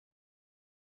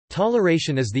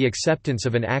Toleration is the acceptance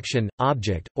of an action,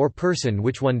 object, or person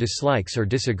which one dislikes or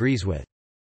disagrees with.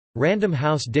 Random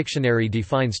House Dictionary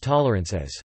defines tolerance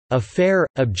as a fair,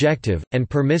 objective, and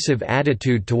permissive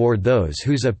attitude toward those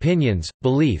whose opinions,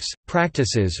 beliefs,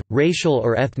 practices, racial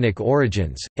or ethnic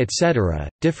origins, etc.,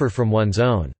 differ from one's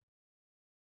own.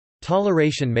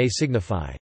 Toleration may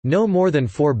signify no more than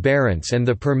forbearance and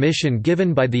the permission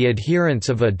given by the adherents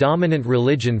of a dominant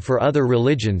religion for other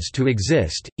religions to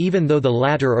exist, even though the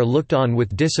latter are looked on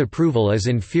with disapproval as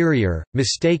inferior,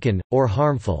 mistaken, or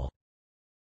harmful.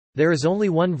 There is only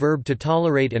one verb to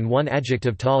tolerate and one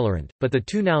adjective tolerant, but the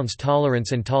two nouns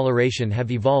tolerance and toleration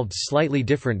have evolved slightly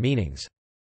different meanings.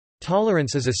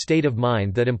 Tolerance is a state of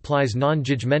mind that implies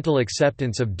non-judgmental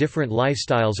acceptance of different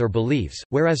lifestyles or beliefs,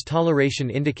 whereas toleration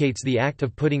indicates the act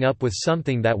of putting up with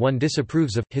something that one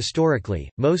disapproves of. Historically,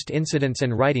 most incidents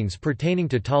and writings pertaining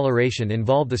to toleration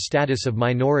involve the status of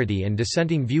minority and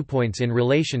dissenting viewpoints in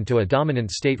relation to a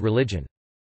dominant state religion.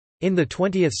 In the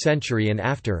 20th century and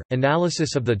after,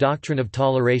 analysis of the doctrine of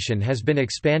toleration has been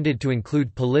expanded to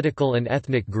include political and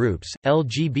ethnic groups,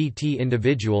 LGBT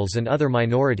individuals and other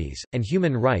minorities, and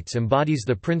human rights embodies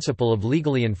the principle of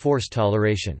legally enforced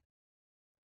toleration.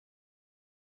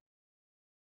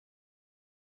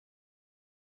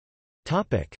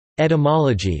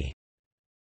 Etymology.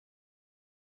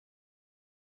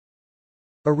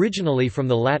 Originally from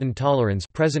the Latin tolerans,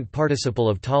 present participle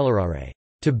of tolerare,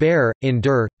 to bear,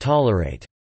 endure, tolerate.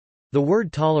 The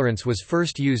word tolerance was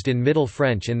first used in Middle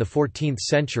French in the 14th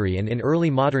century and in early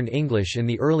modern English in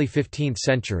the early 15th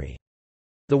century.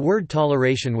 The word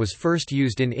toleration was first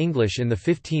used in English in the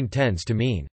 1510s to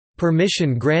mean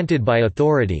permission granted by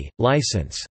authority,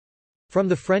 license, from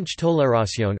the French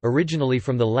tolération, originally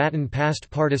from the Latin past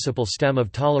participle stem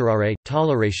of tolerare,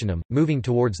 tolerationem, moving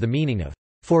towards the meaning of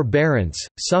forbearance,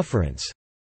 sufferance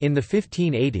in the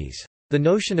 1580s. The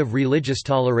notion of religious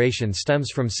toleration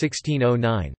stems from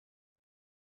 1609.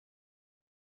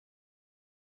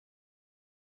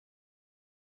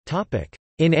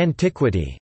 In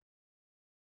antiquity.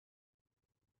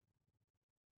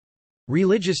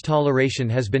 Religious toleration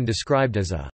has been described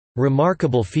as a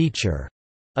remarkable feature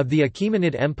of the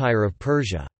Achaemenid Empire of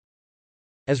Persia.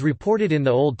 As reported in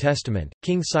the Old Testament,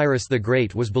 King Cyrus the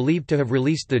Great was believed to have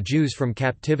released the Jews from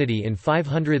captivity in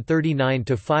 539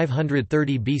 to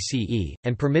 530 BCE,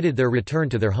 and permitted their return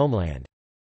to their homeland.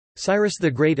 Cyrus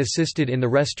the Great assisted in the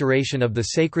restoration of the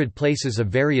sacred places of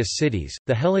various cities.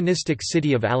 The Hellenistic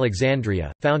city of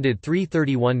Alexandria, founded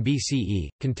 331 BCE,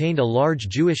 contained a large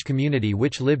Jewish community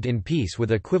which lived in peace with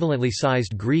equivalently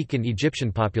sized Greek and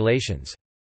Egyptian populations.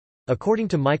 According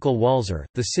to Michael Walzer,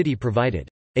 the city provided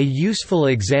a useful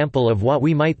example of what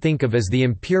we might think of as the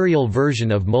imperial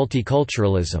version of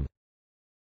multiculturalism.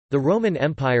 The Roman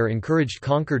Empire encouraged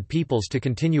conquered peoples to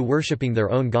continue worshipping their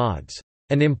own gods.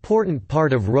 An important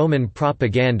part of Roman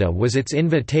propaganda was its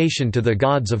invitation to the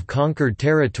gods of conquered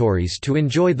territories to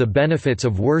enjoy the benefits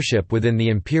of worship within the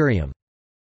imperium.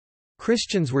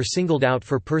 Christians were singled out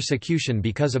for persecution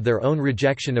because of their own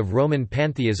rejection of Roman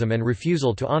pantheism and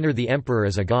refusal to honor the emperor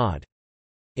as a god.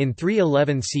 In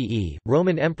 311 CE,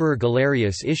 Roman Emperor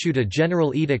Galerius issued a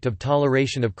general edict of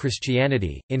toleration of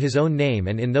Christianity, in his own name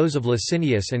and in those of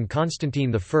Licinius and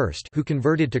Constantine I, who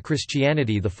converted to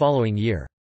Christianity the following year.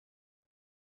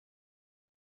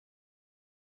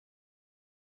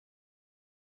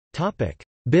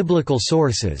 Biblical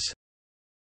sources.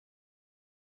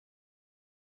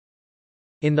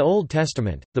 In the Old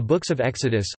Testament, the books of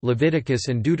Exodus, Leviticus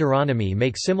and Deuteronomy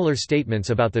make similar statements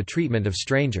about the treatment of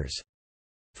strangers.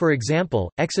 For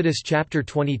example, Exodus chapter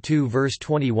 22 verse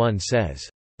 21 says,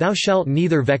 "Thou shalt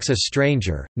neither vex a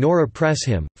stranger, nor oppress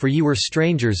him, for ye were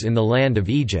strangers in the land of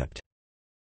Egypt."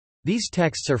 These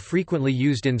texts are frequently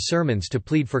used in sermons to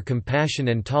plead for compassion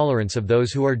and tolerance of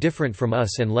those who are different from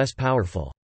us and less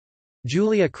powerful.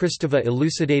 Julia Kristeva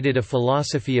elucidated a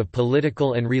philosophy of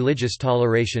political and religious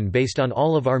toleration based on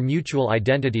all of our mutual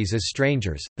identities as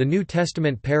strangers. The New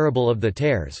Testament parable of the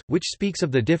tares, which speaks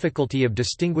of the difficulty of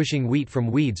distinguishing wheat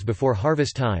from weeds before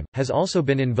harvest time, has also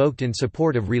been invoked in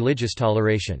support of religious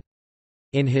toleration.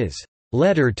 In his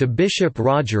letter to Bishop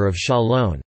Roger of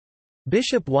Chalon,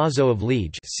 Bishop Wazo of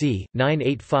Liege c.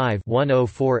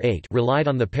 985-1048 relied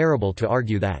on the parable to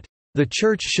argue that the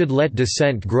Church should let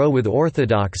dissent grow with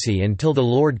orthodoxy until the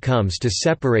Lord comes to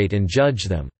separate and judge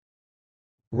them.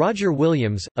 Roger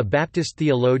Williams, a Baptist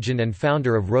theologian and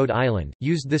founder of Rhode Island,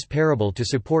 used this parable to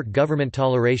support government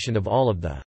toleration of all of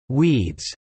the weeds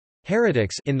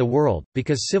heretics in the world,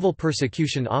 because civil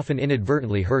persecution often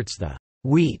inadvertently hurts the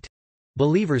wheat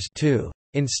believers too.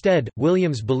 Instead,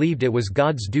 Williams believed it was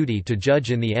God's duty to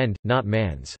judge in the end, not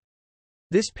man's.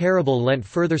 This parable lent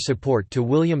further support to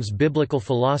William's biblical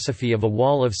philosophy of a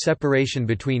wall of separation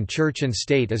between church and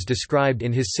state as described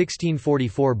in his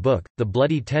 1644 book, The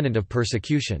Bloody Tenent of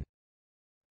Persecution.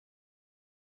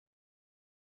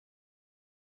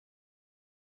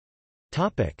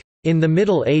 In the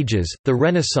Middle Ages, the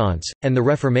Renaissance, and the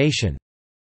Reformation.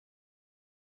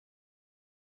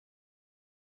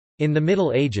 In the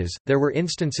Middle Ages, there were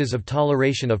instances of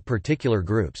toleration of particular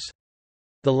groups.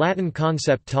 The Latin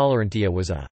concept tolerantia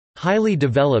was a highly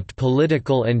developed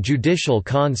political and judicial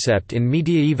concept in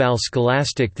medieval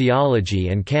scholastic theology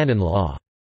and canon law.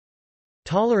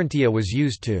 Tolerantia was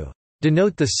used to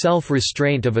denote the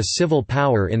self-restraint of a civil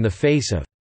power in the face of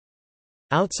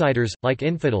outsiders, like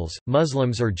infidels,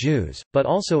 Muslims or Jews, but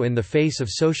also in the face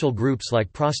of social groups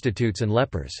like prostitutes and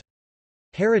lepers.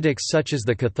 Heretics such as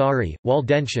the Cathari,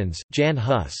 Waldensians, Jan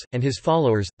Hus, and his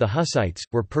followers, the Hussites,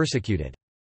 were persecuted.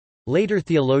 Later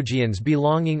theologians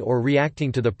belonging or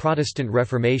reacting to the Protestant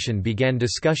Reformation began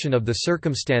discussion of the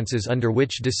circumstances under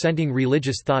which dissenting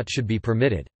religious thought should be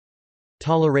permitted.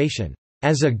 Toleration,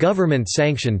 as a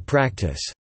government-sanctioned practice,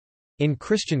 in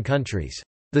Christian countries,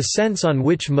 the sense on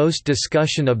which most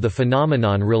discussion of the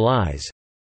phenomenon relies,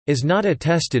 is not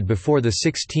attested before the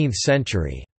 16th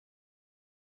century.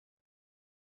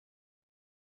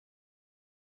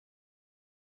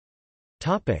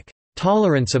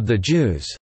 Tolerance of the Jews.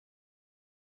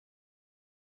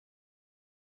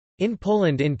 In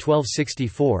Poland in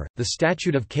 1264, the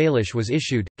Statute of Kalisz was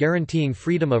issued, guaranteeing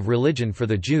freedom of religion for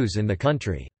the Jews in the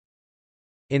country.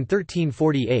 In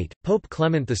 1348, Pope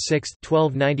Clement VI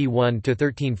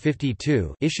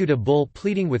 (1291–1352) issued a bull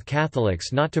pleading with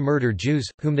Catholics not to murder Jews,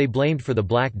 whom they blamed for the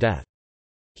Black Death.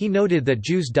 He noted that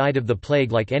Jews died of the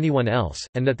plague like anyone else,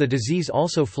 and that the disease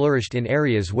also flourished in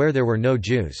areas where there were no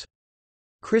Jews.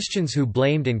 Christians who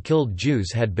blamed and killed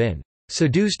Jews had been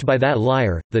seduced by that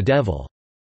liar, the devil.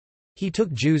 He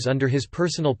took Jews under his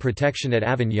personal protection at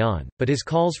Avignon, but his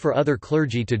calls for other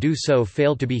clergy to do so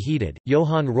failed to be heeded.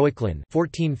 Johann Reuchlin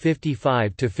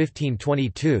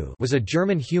 (1455–1522) was a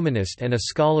German humanist and a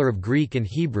scholar of Greek and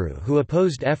Hebrew who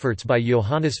opposed efforts by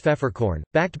Johannes Pfefferkorn,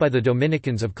 backed by the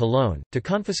Dominicans of Cologne, to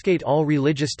confiscate all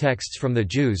religious texts from the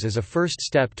Jews as a first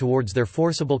step towards their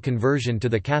forcible conversion to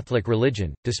the Catholic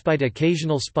religion. Despite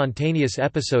occasional spontaneous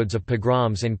episodes of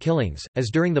pogroms and killings, as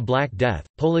during the Black Death,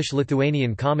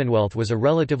 Polish-Lithuanian Commonwealth was a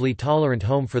relatively tolerant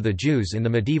home for the Jews in the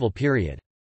medieval period.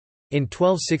 In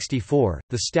 1264,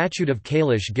 the Statute of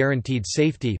Kalisz guaranteed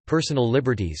safety, personal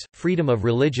liberties, freedom of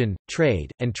religion,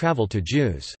 trade, and travel to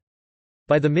Jews.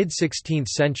 By the mid-16th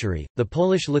century, the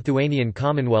Polish-Lithuanian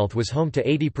Commonwealth was home to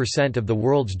 80% of the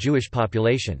world's Jewish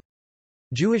population.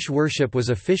 Jewish worship was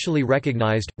officially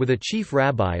recognized, with a chief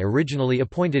rabbi originally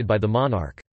appointed by the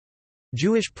monarch.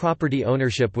 Jewish property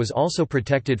ownership was also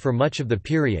protected for much of the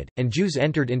period, and Jews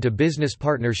entered into business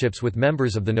partnerships with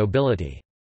members of the nobility.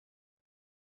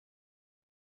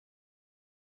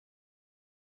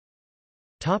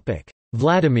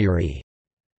 Vladimiri.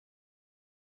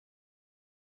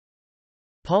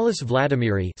 Paulus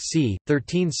Vladimiri c.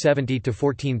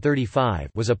 1370–1435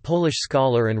 was a Polish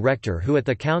scholar and rector who at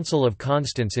the Council of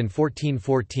Constance in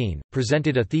 1414,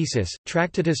 presented a thesis,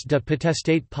 Tractatus de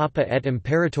potestate papa et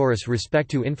imperatoris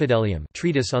respectu infidelium,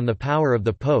 treatise on the power of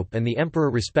the Pope and the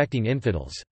Emperor respecting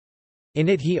infidels. In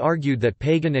it he argued that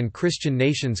pagan and Christian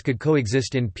nations could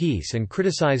coexist in peace and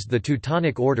criticized the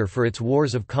Teutonic Order for its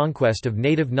wars of conquest of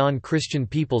native non-Christian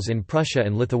peoples in Prussia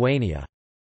and Lithuania.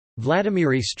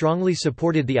 Vladimiri strongly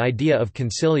supported the idea of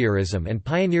conciliarism and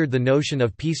pioneered the notion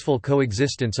of peaceful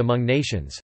coexistence among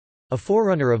nations—a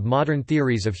forerunner of modern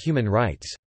theories of human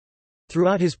rights.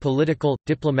 Throughout his political,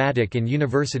 diplomatic and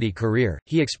university career,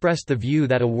 he expressed the view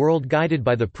that a world guided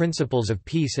by the principles of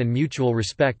peace and mutual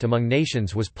respect among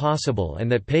nations was possible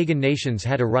and that pagan nations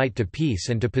had a right to peace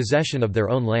and to possession of their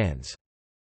own lands.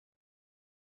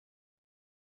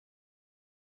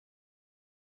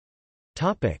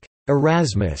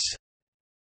 Erasmus.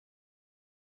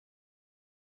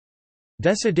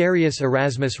 Desiderius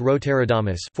Erasmus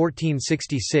Roteradamus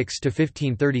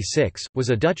 (1466–1536) was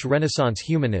a Dutch Renaissance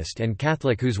humanist and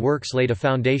Catholic whose works laid a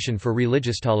foundation for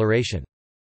religious toleration.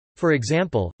 For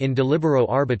example, in De Libero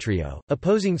Arbitrio,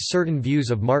 opposing certain views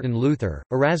of Martin Luther,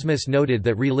 Erasmus noted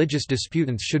that religious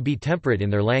disputants should be temperate in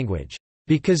their language,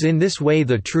 because in this way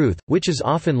the truth, which is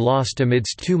often lost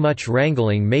amidst too much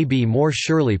wrangling, may be more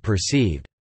surely perceived.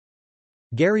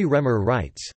 Gary Remmer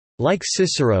writes, like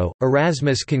Cicero,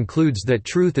 Erasmus concludes that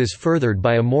truth is furthered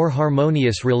by a more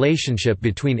harmonious relationship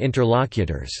between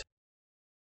interlocutors.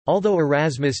 Although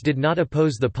Erasmus did not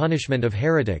oppose the punishment of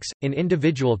heretics, in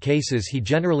individual cases he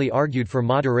generally argued for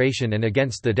moderation and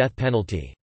against the death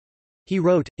penalty. He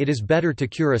wrote, "It is better to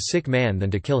cure a sick man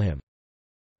than to kill him."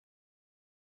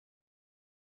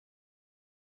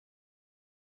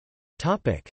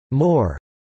 More.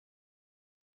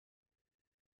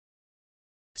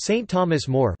 Saint Thomas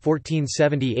More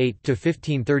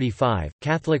 (1478–1535),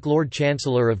 Catholic Lord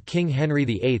Chancellor of King Henry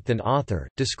VIII and author,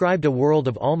 described a world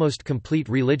of almost complete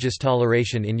religious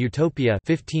toleration in Utopia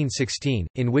 1516,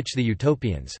 in which the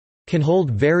utopians can hold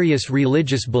various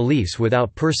religious beliefs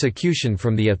without persecution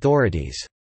from the authorities.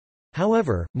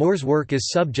 However, More's work is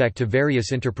subject to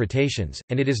various interpretations,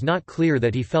 and it is not clear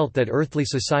that he felt that earthly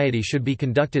society should be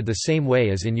conducted the same way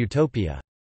as in Utopia.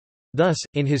 Thus,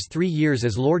 in his 3 years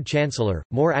as Lord Chancellor,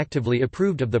 More actively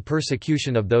approved of the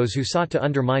persecution of those who sought to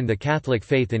undermine the Catholic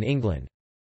faith in England.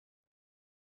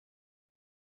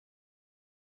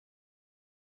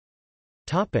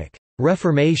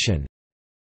 Reformation.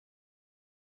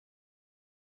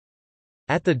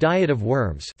 At the Diet of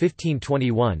Worms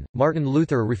 1521, Martin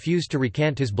Luther refused to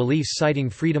recant his beliefs, citing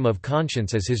freedom of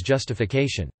conscience as his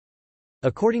justification.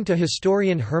 According to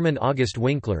historian Hermann August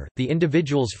Winkler, the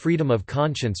individual's freedom of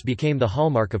conscience became the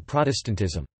hallmark of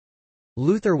Protestantism.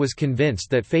 Luther was convinced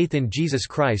that faith in Jesus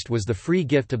Christ was the free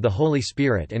gift of the Holy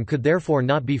Spirit and could therefore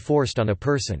not be forced on a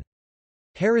person.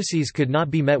 Heresies could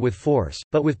not be met with force,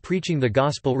 but with preaching the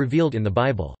gospel revealed in the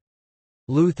Bible.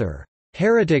 Luther,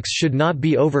 "Heretics should not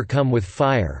be overcome with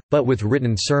fire, but with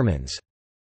written sermons."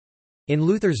 In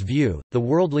Luther's view, the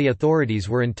worldly authorities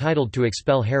were entitled to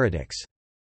expel heretics.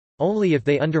 Only if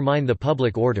they undermine the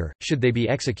public order, should they be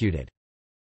executed.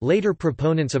 Later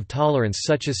proponents of tolerance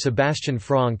such as Sebastian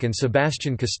Franck and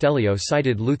Sebastian Castellio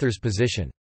cited Luther's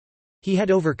position. He had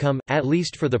overcome, at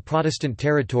least for the Protestant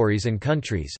territories and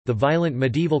countries, the violent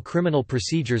medieval criminal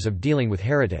procedures of dealing with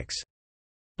heretics.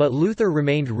 But Luther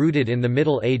remained rooted in the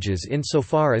Middle Ages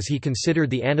insofar as he considered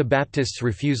the Anabaptists'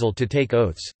 refusal to take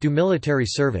oaths, do military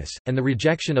service, and the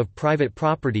rejection of private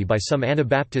property by some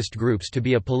Anabaptist groups to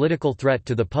be a political threat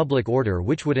to the public order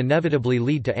which would inevitably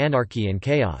lead to anarchy and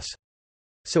chaos.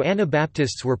 So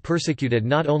Anabaptists were persecuted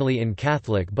not only in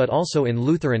Catholic but also in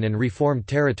Lutheran and Reformed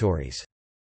territories.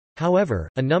 However,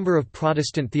 a number of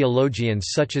Protestant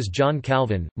theologians such as John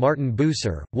Calvin, Martin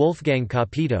Bucer, Wolfgang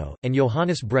Capito, and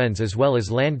Johannes Brenz as well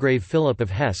as Landgrave Philip of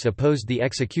Hesse opposed the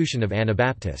execution of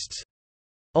Anabaptists.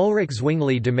 Ulrich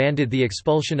Zwingli demanded the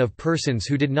expulsion of persons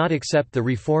who did not accept the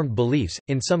Reformed beliefs,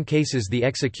 in some cases the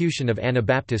execution of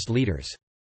Anabaptist leaders.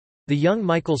 The young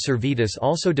Michael Servetus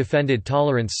also defended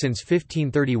tolerance since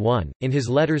 1531, in his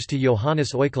letters to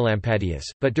Johannes Oecolampadius,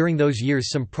 but during those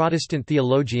years some Protestant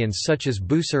theologians such as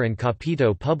Bucer and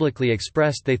Capito publicly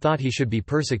expressed they thought he should be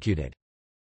persecuted.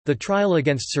 The trial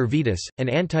against Servetus, an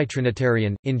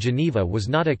anti-Trinitarian, in Geneva was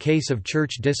not a case of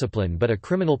church discipline but a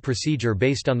criminal procedure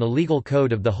based on the legal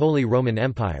code of the Holy Roman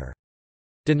Empire.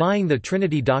 Denying the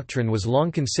Trinity doctrine was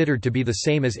long considered to be the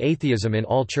same as atheism in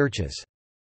all churches.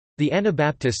 The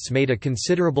Anabaptists made a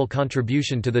considerable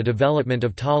contribution to the development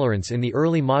of tolerance in the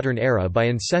early modern era by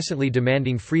incessantly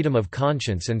demanding freedom of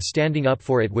conscience and standing up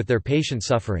for it with their patient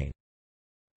suffering.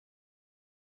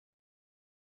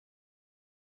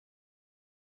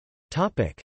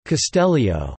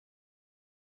 Castellio.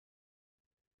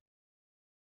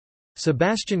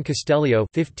 Sebastian Castellio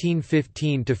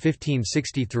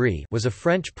 (1515–1563) was a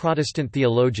French Protestant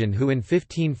theologian who in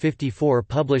 1554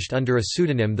 published under a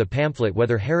pseudonym the pamphlet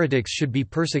Whether Heretics Should Be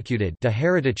Persecuted, De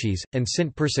Hereticis, and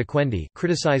Sint Persequendi,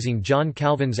 criticizing John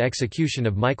Calvin's execution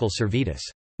of Michael Servetus.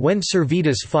 When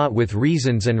Servetus fought with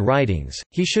reasons and writings,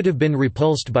 he should have been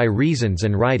repulsed by reasons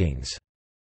and writings.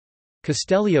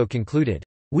 Castellio concluded,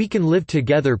 "We can live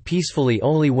together peacefully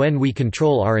only when we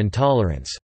control our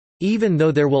intolerance. Even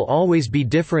though there will always be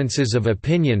differences of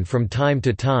opinion from time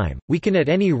to time, we can at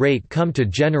any rate come to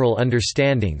general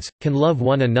understandings, can love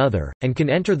one another, and can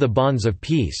enter the bonds of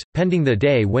peace, pending the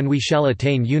day when we shall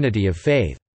attain unity of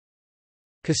faith."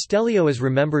 Castellio is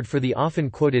remembered for the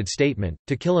often quoted statement,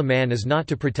 "To kill a man is not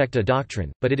to protect a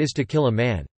doctrine, but it is to kill a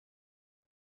man."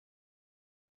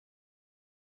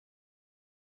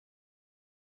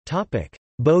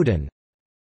 Bodin.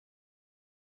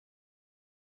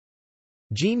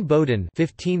 Jean Bodin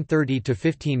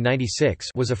 (1530–1596)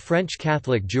 was a French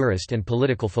Catholic jurist and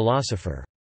political philosopher.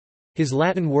 His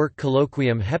Latin work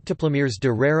Colloquium Heptaplomeres de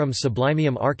Rerum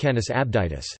Sublimium Arcanis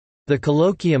Abditus, the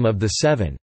Colloquium of the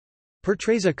Seven,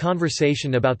 portrays a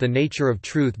conversation about the nature of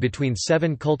truth between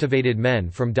seven cultivated men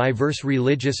from diverse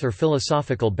religious or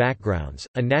philosophical backgrounds: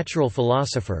 a natural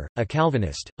philosopher, a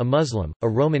Calvinist, a Muslim, a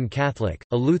Roman Catholic,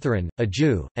 a Lutheran, a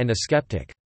Jew, and a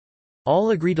skeptic.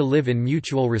 All agree to live in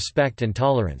mutual respect and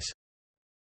tolerance.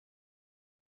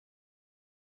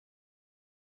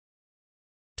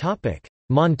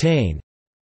 Montaigne.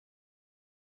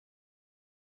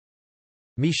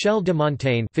 Michel de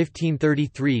Montaigne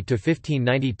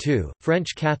 (1533–1592),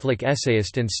 French Catholic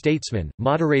essayist and statesman,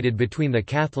 moderated between the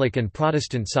Catholic and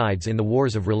Protestant sides in the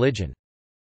wars of religion.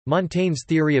 Montaigne's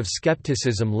theory of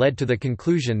skepticism led to the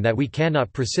conclusion that we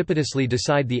cannot precipitously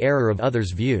decide the error of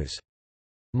others' views.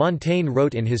 Montaigne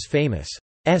wrote in his famous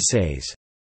Essays,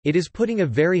 "It is putting a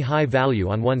very high value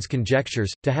on one's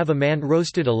conjectures, to have a man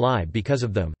roasted alive because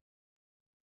of them.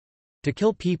 To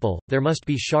kill people, there must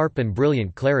be sharp and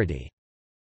brilliant clarity."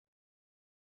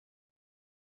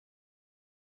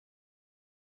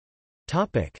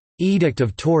 Edict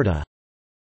of Torda.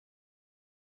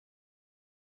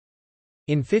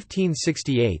 In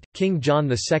 1568, King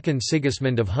John II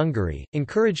Sigismund of Hungary,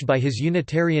 encouraged by his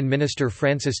Unitarian minister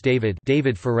Francis David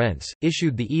Ferenc,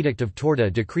 issued the Edict of Torda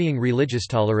decreeing religious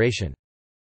toleration.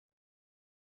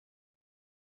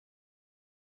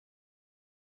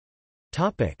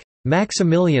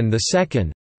 Maximilian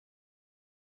II.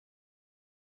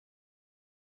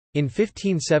 In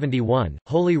 1571,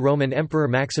 Holy Roman Emperor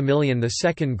Maximilian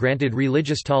II granted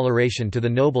religious toleration to the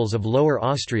nobles of Lower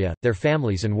Austria, their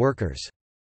families and workers.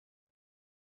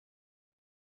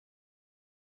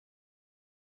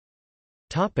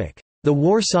 The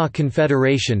Warsaw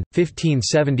Confederation,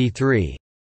 1573.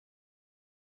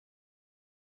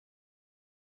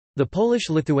 The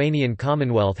Polish-Lithuanian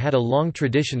Commonwealth had a long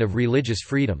tradition of religious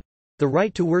freedom. The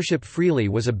right to worship freely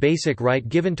was a basic right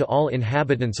given to all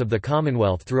inhabitants of the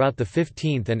Commonwealth throughout the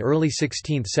 15th and early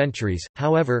 16th centuries.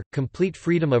 However, complete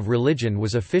freedom of religion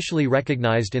was officially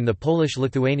recognized in the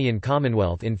Polish-Lithuanian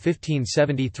Commonwealth in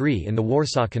 1573 in the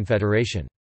Warsaw Confederation.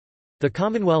 The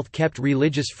Commonwealth kept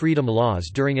religious freedom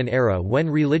laws during an era when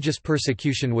religious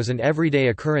persecution was an everyday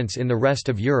occurrence in the rest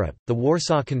of Europe. The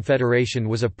Warsaw Confederation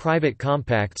was a private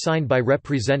compact signed by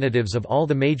representatives of all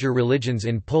the major religions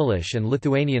in Polish and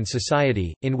Lithuanian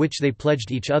society, in which they pledged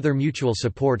each other mutual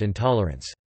support and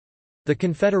tolerance. The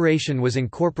Confederation was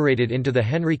incorporated into the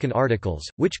Henrican Articles,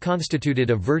 which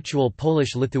constituted a virtual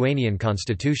Polish-Lithuanian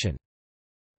constitution.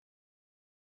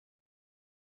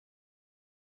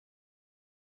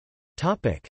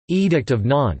 Edict of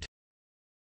Nantes.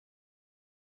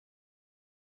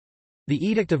 The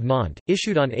Edict of Nantes,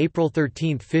 issued on April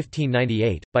 13,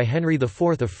 1598, by Henry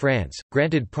IV of France,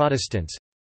 granted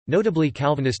Protestants—notably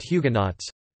Calvinist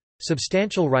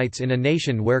Huguenots—substantial rights in a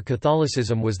nation where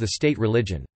Catholicism was the state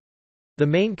religion. The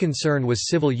main concern was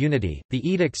civil unity. The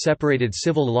edict separated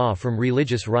civil law from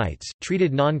religious rights,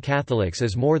 treated non-Catholics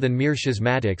as more than mere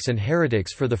schismatics and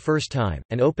heretics for the first time,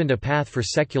 and opened a path for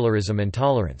secularism and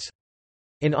tolerance.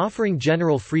 In offering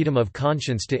general freedom of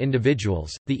conscience to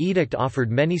individuals, the edict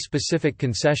offered many specific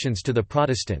concessions to the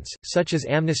Protestants, such as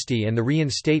amnesty and the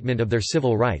reinstatement of their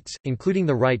civil rights, including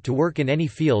the right to work in any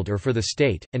field or for the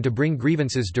state, and to bring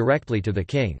grievances directly to the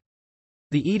king.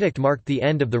 The edict marked the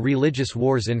end of the religious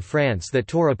wars in France that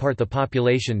tore apart the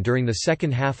population during the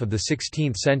second half of the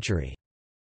 16th century.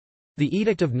 The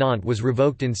Edict of Nantes was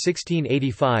revoked in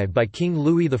 1685 by King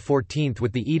Louis XIV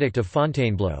with the Edict of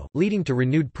Fontainebleau, leading to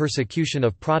renewed persecution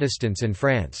of Protestants in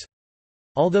France.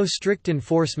 Although strict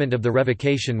enforcement of the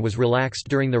revocation was relaxed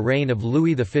during the reign of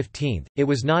Louis XV, it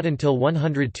was not until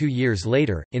 102 years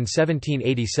later, in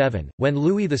 1787, when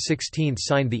Louis XVI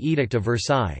signed the Edict of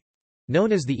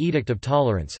Versailles—known as the Edict of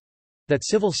Tolerance—that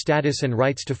civil status and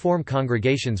rights to form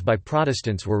congregations by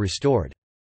Protestants were restored.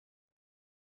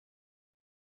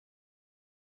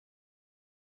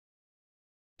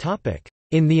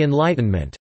 In the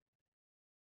Enlightenment.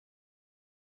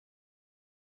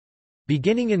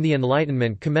 Beginning in the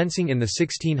Enlightenment commencing in the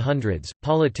 1600s,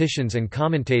 politicians and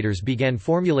commentators began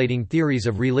formulating theories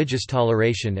of religious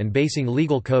toleration and basing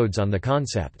legal codes on the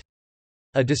concept.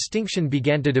 A distinction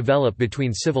began to develop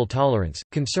between civil tolerance,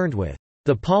 concerned with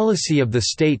the policy of the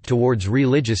state towards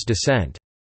religious dissent,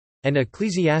 and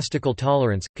ecclesiastical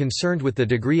tolerance, concerned with the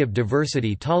degree of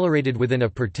diversity tolerated within a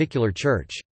particular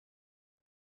church.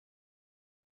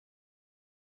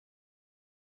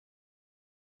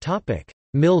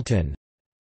 Milton.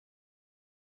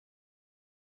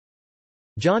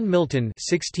 John Milton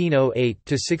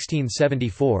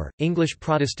 (1608–1674), English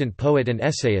Protestant poet and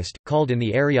essayist, called in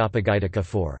the Areopagitica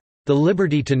for the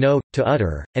liberty to know, to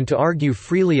utter, and to argue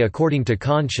freely according to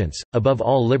conscience, above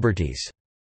all liberties,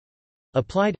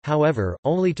 applied, however,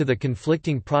 only to the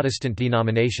conflicting Protestant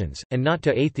denominations, and not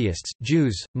to atheists,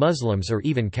 Jews, Muslims or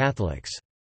even Catholics.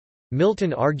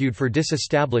 Milton argued for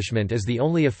disestablishment as the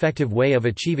only effective way of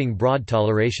achieving broad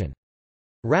toleration.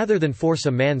 Rather than force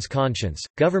a man's conscience,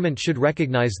 government should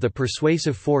recognize the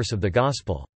persuasive force of the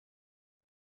gospel.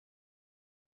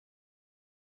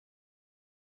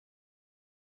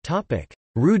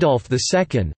 Rudolph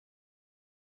II.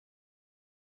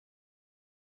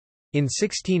 In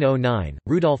 1609,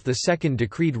 Rudolph II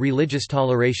decreed religious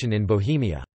toleration in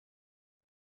Bohemia.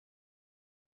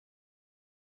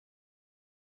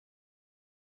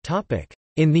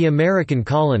 In the American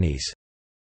colonies.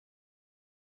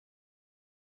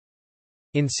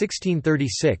 In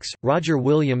 1636, Roger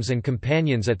Williams and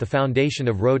companions at the foundation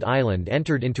of Rhode Island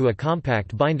entered into a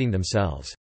compact binding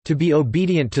themselves, "to be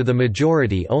obedient to the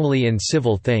majority only in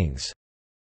civil things."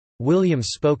 Williams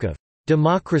spoke of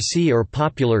 "democracy or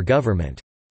popular government."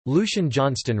 Lucian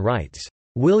Johnston writes,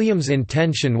 "Williams'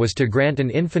 intention was to grant an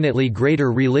infinitely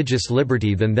greater religious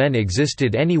liberty than then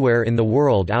existed anywhere in the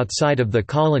world outside of the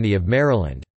colony of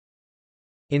Maryland."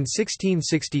 In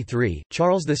 1663,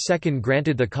 Charles II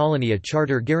granted the colony a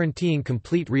charter guaranteeing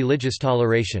complete religious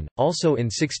toleration. Also in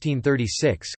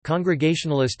 1636,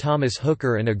 Congregationalist Thomas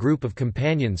Hooker and a group of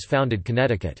companions founded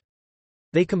Connecticut.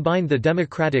 They combined the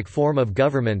democratic form of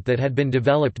government that had been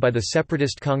developed by the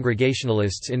separatist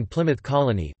Congregationalists in Plymouth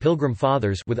Colony, Pilgrim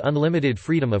Fathers, with unlimited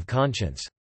freedom of conscience.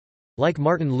 Like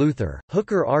Martin Luther,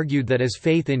 Hooker argued that as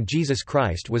faith in Jesus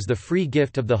Christ was the free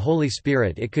gift of the Holy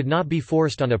Spirit, it could not be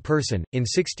forced on a person. In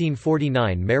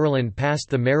 1649, Maryland passed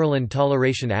the Maryland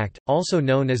Toleration Act, also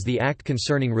known as the Act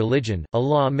Concerning Religion, a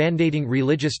law mandating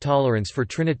religious tolerance for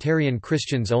Trinitarian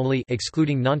Christians only,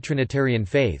 excluding non-Trinitarian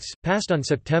faiths. Passed on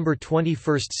September 21,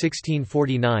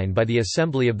 1649 by the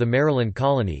Assembly of the Maryland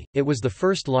Colony, it was the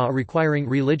first law requiring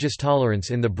religious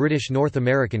tolerance in the British North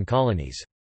American colonies.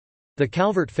 The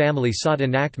Calvert family sought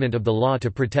enactment of the law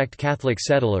to protect Catholic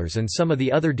settlers and some of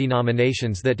the other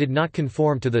denominations that did not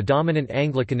conform to the dominant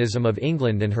Anglicanism of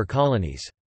England and her colonies.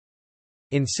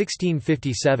 In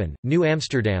 1657, New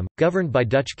Amsterdam, governed by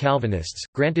Dutch Calvinists,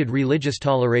 granted religious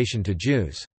toleration to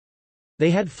Jews. They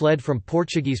had fled from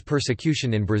Portuguese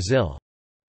persecution in Brazil.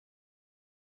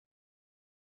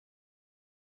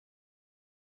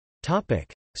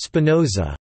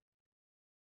 Spinoza.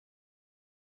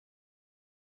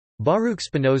 Baruch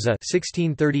Spinoza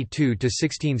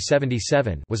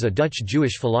 (1632–1677) was a Dutch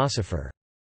Jewish philosopher.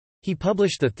 He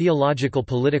published the theological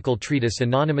political treatise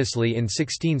anonymously in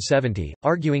 1670,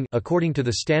 arguing, according to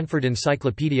the Stanford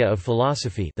Encyclopedia of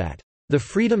Philosophy, that the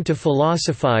freedom to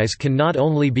philosophize can not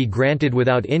only be granted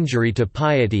without injury to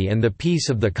piety and the peace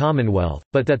of the commonwealth,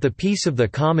 but that the peace of the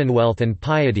commonwealth and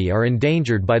piety are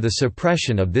endangered by the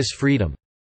suppression of this freedom,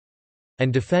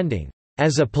 and defending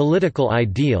as a political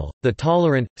ideal, the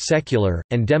tolerant, secular,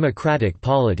 and democratic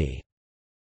polity.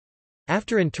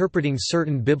 After interpreting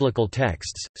certain biblical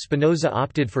texts, Spinoza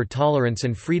opted for tolerance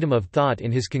and freedom of thought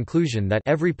in his conclusion that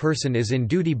every person is in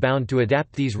duty bound to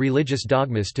adapt these religious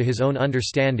dogmas to his own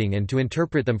understanding and to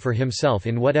interpret them for himself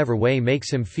in whatever way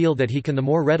makes him feel that he can the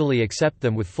more readily accept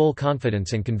them with full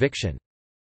confidence and conviction.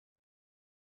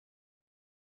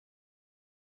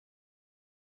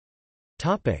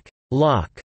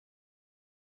 Locke.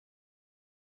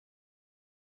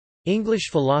 English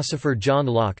philosopher John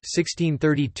Locke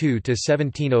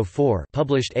 (1632–1704)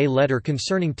 published A Letter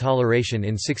Concerning Toleration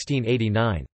in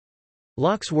 1689.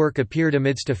 Locke's work appeared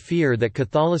amidst a fear that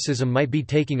Catholicism might be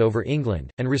taking over England,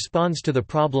 and responds to the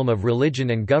problem of religion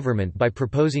and government by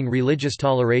proposing religious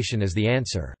toleration as the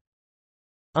answer.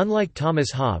 Unlike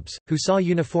Thomas Hobbes, who saw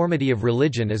uniformity of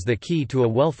religion as the key to a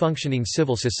well-functioning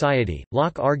civil society,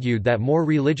 Locke argued that more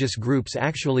religious groups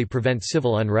actually prevent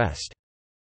civil unrest.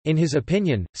 In his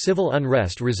opinion, civil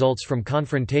unrest results from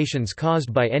confrontations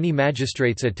caused by any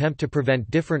magistrate's attempt to prevent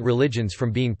different religions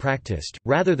from being practiced,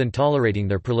 rather than tolerating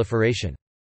their proliferation.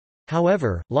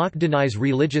 However, Locke denies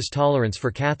religious tolerance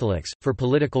for Catholics, for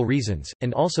political reasons,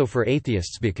 and also for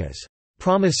atheists because,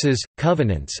 "promises,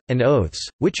 covenants, and oaths,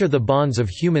 which are the bonds of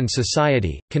human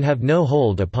society, can have no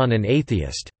hold upon an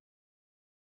atheist."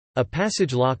 A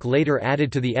passage Locke later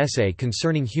added to the essay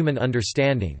Concerning Human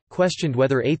Understanding, questioned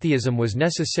whether atheism was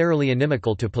necessarily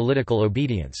inimical to political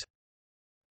obedience.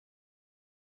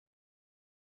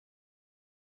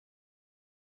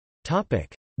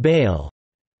 Bayle.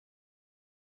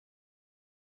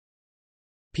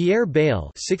 Pierre Bayle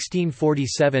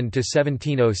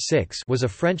 (1647–1706) was a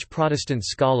French Protestant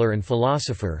scholar and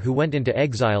philosopher who went into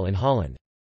exile in Holland.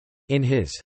 In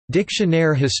his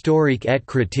Dictionnaire historique et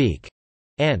critique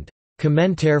and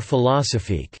Commentaire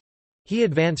philosophique, he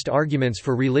advanced arguments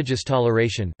for religious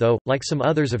toleration, though, like some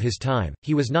others of his time,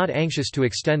 he was not anxious to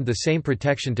extend the same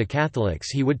protection to Catholics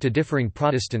he would to differing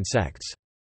Protestant sects.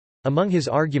 Among his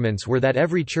arguments were that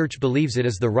every church believes it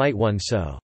is the right one,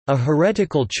 so a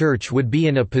heretical church would be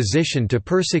in a position to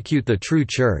persecute the true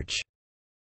church.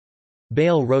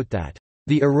 Bayle wrote that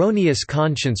the erroneous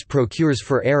conscience procures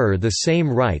for error the same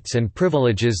rights and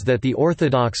privileges that the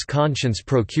orthodox conscience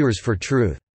procures for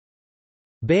truth.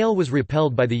 Bayle was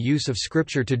repelled by the use of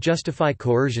scripture to justify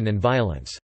coercion and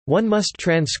violence. One must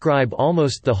transcribe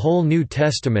almost the whole New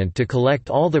Testament to collect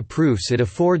all the proofs it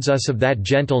affords us of that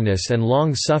gentleness and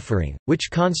long-suffering, which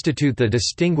constitute the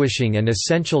distinguishing and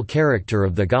essential character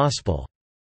of the Gospel."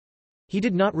 He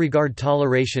did not regard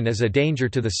toleration as a danger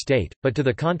to the state, but to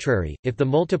the contrary, if the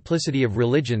multiplicity of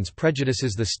religions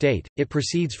prejudices the state, it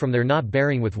proceeds from their not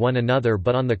bearing with one another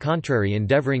but on the contrary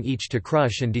endeavoring each to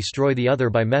crush and destroy the other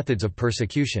by methods of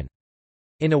persecution.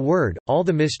 In a word, all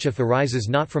the mischief arises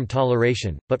not from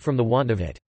toleration, but from the want of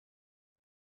it.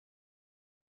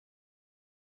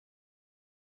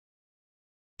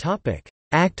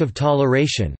 Act of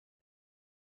Toleration.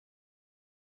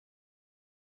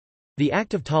 The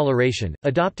Act of Toleration,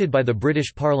 adopted by the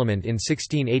British Parliament in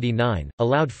 1689,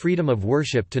 allowed freedom of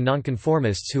worship to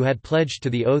nonconformists who had pledged to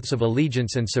the oaths of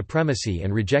allegiance and supremacy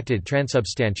and rejected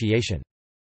transubstantiation.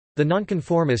 The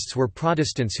nonconformists were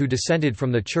Protestants who descended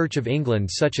from the Church of England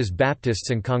such as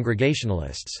Baptists and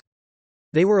Congregationalists.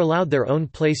 They were allowed their own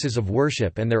places of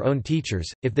worship and their own teachers,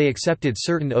 if they accepted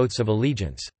certain oaths of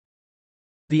allegiance.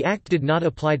 The Act did not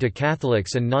apply to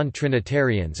Catholics and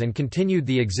non-Trinitarians and continued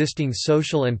the existing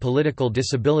social and political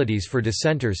disabilities for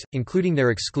dissenters, including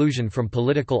their exclusion from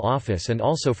political office and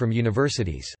also from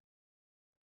universities.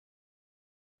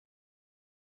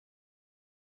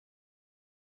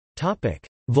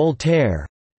 Voltaire.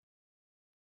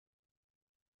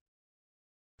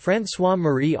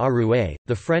 François-Marie Arouet,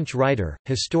 the French writer,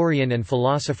 historian and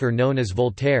philosopher known as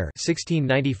Voltaire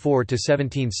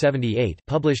 (1694–1778),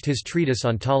 published his treatise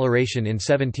on toleration in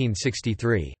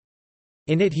 1763.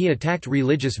 In it he attacked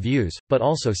religious views, but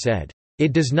also said,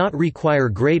 "It does not require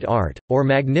great art, or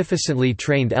magnificently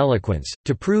trained eloquence,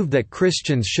 to prove that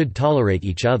Christians should tolerate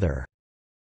each other.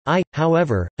 I,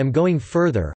 however, am going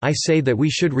further, I say that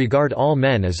we should regard all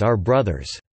men as our brothers."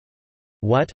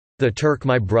 What? The Turk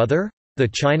my brother? The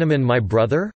Chinaman my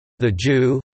brother? The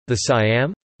Jew? The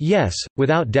Siam? Yes,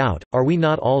 without doubt, are we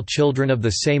not all children of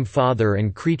the same Father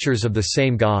and creatures of the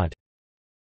same God?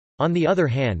 On the other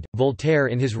hand, Voltaire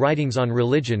in his writings on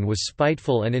religion was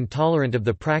spiteful and intolerant of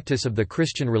the practice of the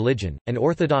Christian religion, and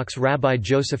Orthodox Rabbi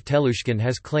Joseph Telushkin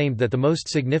has claimed that the most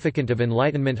significant of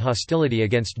Enlightenment hostility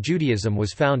against Judaism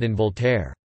was found in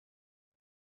Voltaire.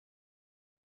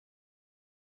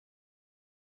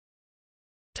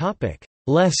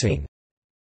 Lessing.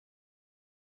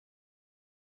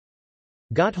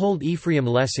 Gotthold Ephraim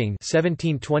Lessing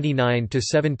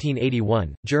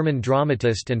 (1729–1781), German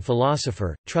dramatist and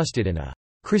philosopher, trusted in a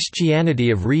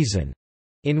Christianity of reason,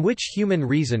 in which human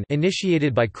reason,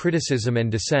 initiated by criticism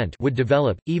and dissent, would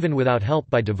develop, even without help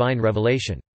by divine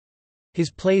revelation.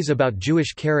 His plays about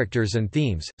Jewish characters and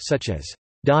themes, such as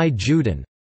Die Juden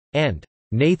and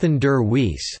Nathan der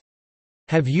Weiss,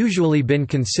 have usually been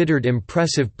considered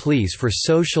impressive pleas for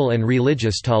social and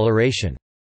religious toleration.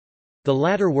 The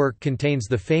latter work contains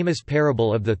the famous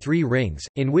parable of the three rings,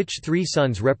 in which three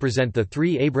sons represent the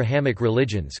three Abrahamic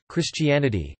religions,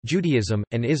 Christianity, Judaism,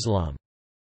 and Islam.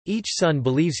 Each son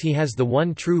believes he has the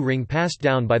one true ring passed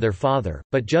down by their father,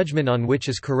 but judgment on which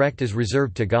is correct is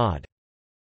reserved to God.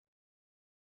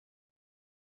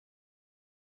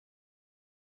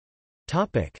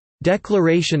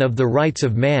 Declaration of the Rights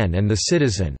of Man and the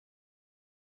Citizen.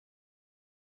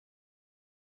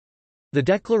 The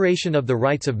Declaration of the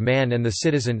Rights of Man and the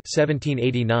Citizen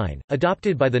 1789,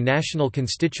 adopted by the National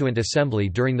Constituent Assembly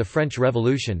during the French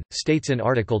Revolution, states in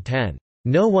Article 10,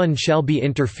 "No one shall be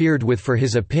interfered with for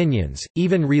his opinions,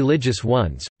 even religious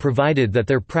ones, provided that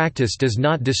their practice does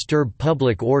not disturb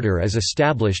public order as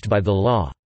established by the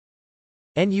law.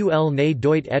 Nul ne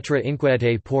doit être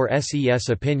inquiété pour ses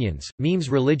opinions, memes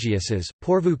religieuses,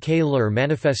 pourvu que leur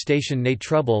manifestation ne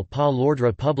trouble pas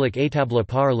l'ordre public établi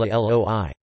par la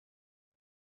loi."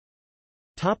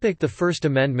 The First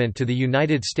Amendment to the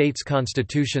United States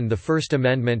Constitution. The First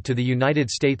Amendment to the United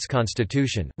States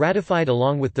Constitution, ratified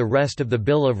along with the rest of the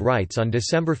Bill of Rights on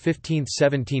December 15,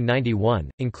 1791,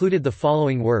 included the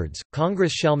following words: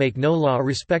 "Congress shall make no law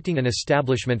respecting an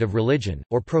establishment of religion,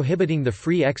 or prohibiting the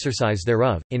free exercise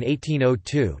thereof." In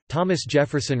 1802, Thomas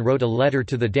Jefferson wrote a letter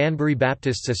to the Danbury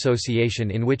Baptists Association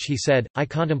in which he said, "I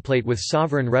contemplate with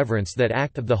sovereign reverence that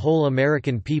act of the whole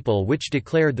American people which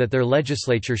declared that their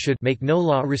legislature should make no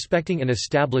law respecting an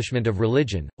establishment of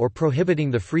religion, or prohibiting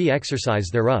the free exercise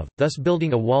thereof, thus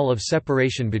building a wall of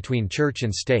separation between church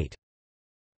and state."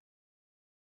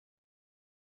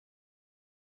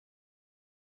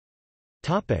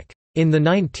 In the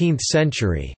 19th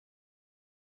century.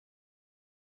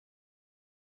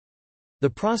 The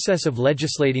process of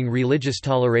legislating religious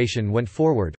toleration went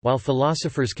forward, while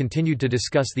philosophers continued to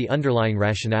discuss the underlying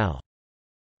rationale.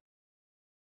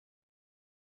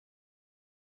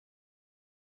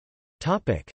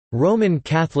 Roman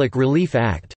Catholic Relief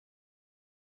Act.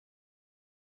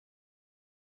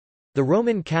 The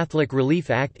Roman Catholic Relief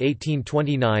Act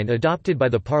 1829, adopted by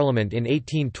the Parliament in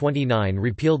 1829,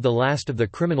 repealed the last of the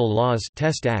criminal laws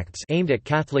test acts aimed at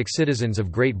Catholic citizens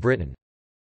of Great Britain.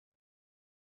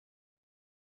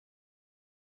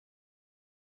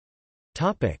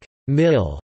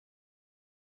 Mill.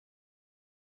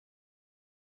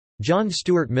 John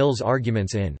Stuart Mill's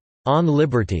arguments in On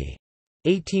Liberty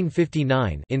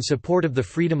 1859 in support of the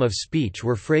freedom of speech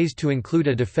were phrased to include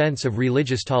a defense of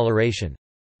religious toleration.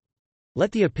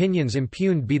 Let the opinions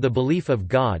impugned be the belief of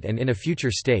God and in a future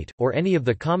state, or any of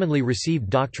the commonly received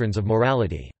doctrines of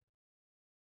morality.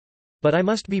 But I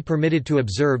must be permitted to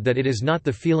observe that it is not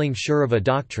the feeling sure of a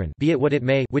doctrine, be it what it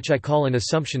may, which I call an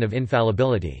assumption of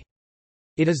infallibility.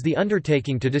 It is the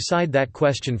undertaking to decide that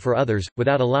question for others,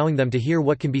 without allowing them to hear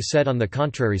what can be said on the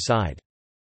contrary side.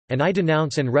 And I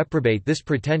denounce and reprobate this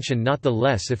pretension not the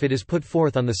less if it is put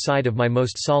forth on the side of my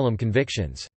most solemn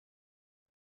convictions.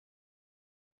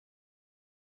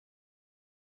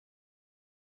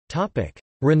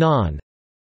 Renan.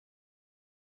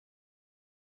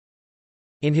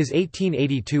 In his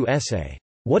 1882 essay,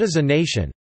 What is a Nation?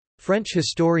 French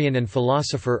historian and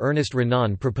philosopher Ernest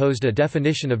Renan proposed a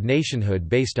definition of nationhood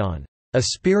based on a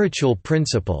spiritual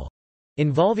principle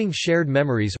involving shared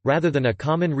memories, rather than a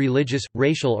common religious,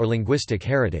 racial or linguistic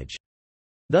heritage.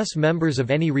 Thus members of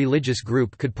any religious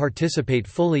group could participate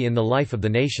fully in the life of the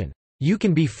nation. You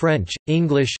can be French,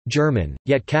 English, German,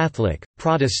 yet Catholic,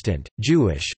 Protestant,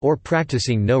 Jewish, or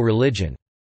practicing no religion.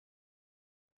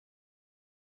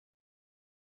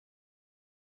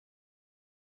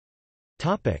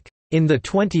 In the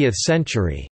 20th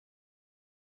century.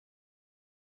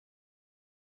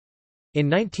 In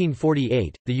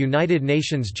 1948, the United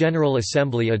Nations General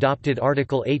Assembly adopted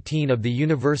Article 18 of the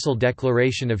Universal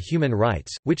Declaration of Human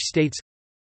Rights, which states,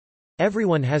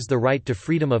 "Everyone has the right to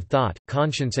freedom of thought,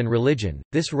 conscience and religion.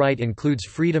 This right includes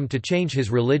freedom to change his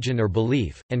religion or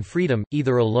belief, and freedom,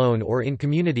 either alone or in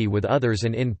community with others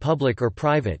and in public or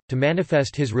private, to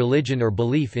manifest his religion or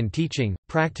belief in teaching,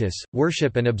 practice,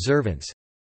 worship and observance."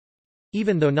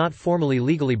 Even though not formally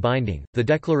legally binding, the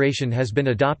declaration has been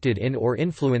adopted in or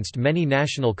influenced many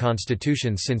national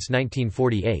constitutions since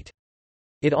 1948.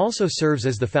 It also serves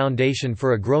as the foundation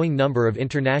for a growing number of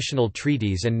international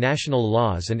treaties and national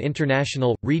laws and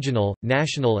international, regional,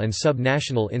 national and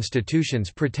sub-national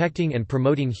institutions protecting and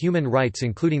promoting human rights,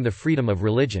 including the freedom of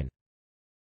religion.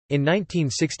 In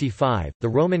 1965, the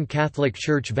Roman Catholic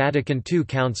Church Vatican II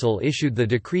Council issued the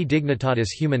Decree Dignitatis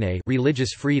Humanae,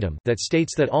 religious freedom, that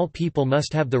states that all people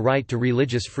must have the right to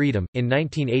religious freedom. In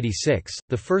 1986,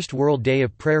 the first World Day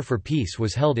of Prayer for Peace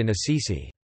was held in Assisi.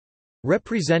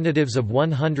 Representatives of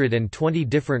 120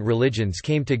 different religions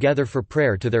came together for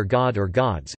prayer to their god or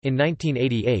gods. In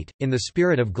 1988, in the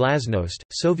spirit of Glasnost,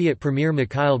 Soviet Premier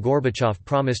Mikhail Gorbachev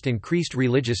promised increased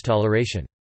religious toleration.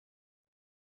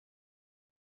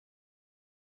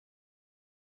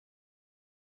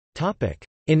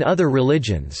 In other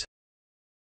religions.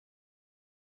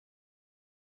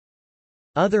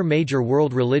 Other major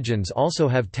world religions also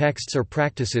have texts or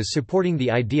practices supporting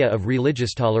the idea of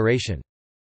religious toleration.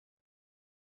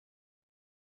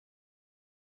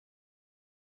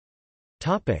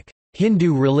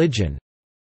 Hindu religion.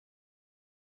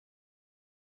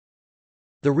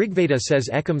 The Rigveda says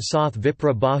Ekam Sath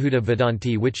Vipra Bahuda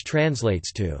Vedanti, which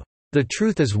translates to, "The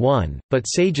truth is one, but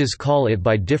sages call it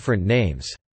by different names."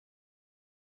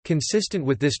 Consistent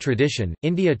with this tradition,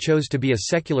 India chose to be a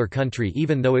secular country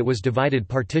even though it was divided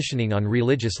partitioning on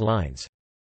religious lines.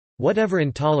 Whatever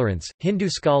intolerance, Hindu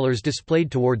scholars displayed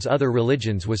towards other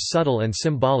religions was subtle and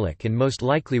symbolic and most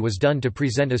likely was done to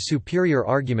present a superior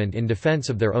argument in defense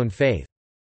of their own faith.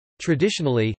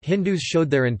 Traditionally, Hindus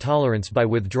showed their intolerance by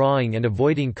withdrawing and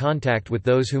avoiding contact with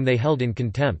those whom they held in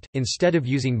contempt, instead of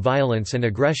using violence and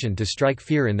aggression to strike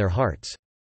fear in their hearts.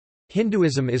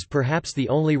 Hinduism is perhaps the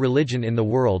only religion in the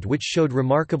world which showed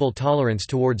remarkable tolerance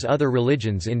towards other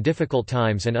religions in difficult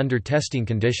times and under testing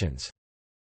conditions.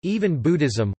 Even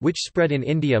Buddhism, which spread in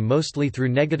India mostly through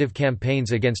negative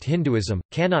campaigns against Hinduism,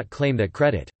 cannot claim that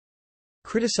credit.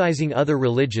 Criticizing other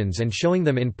religions and showing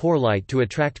them in poor light to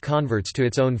attract converts to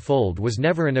its own fold was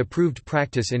never an approved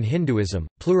practice in Hinduism.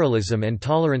 Pluralism and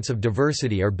tolerance of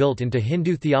diversity are built into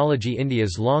Hindu theology.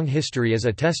 India's long history is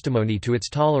a testimony to its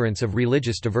tolerance of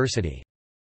religious diversity.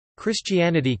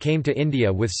 Christianity came to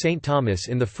India with St. Thomas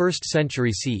in the 1st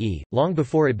century CE, long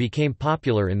before it became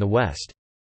popular in the West.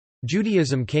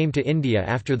 Judaism came to India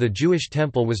after the Jewish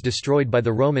temple was destroyed by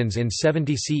the Romans in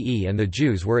 70 CE and the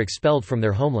Jews were expelled from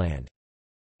their homeland.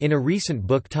 In a recent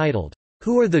book titled,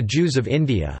 "Who Are the Jews of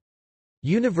India?"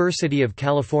 University of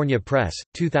California Press,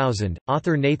 2000,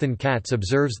 author Nathan Katz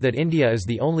observes that India is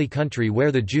the only country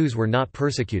where the Jews were not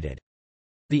persecuted.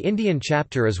 The Indian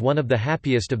chapter is one of the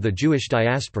happiest of the Jewish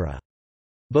diaspora.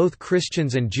 Both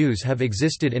Christians and Jews have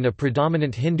existed in a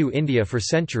predominant Hindu India for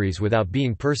centuries without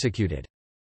being persecuted.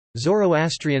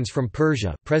 Zoroastrians from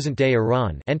Persia, present-day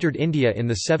Iran, entered India in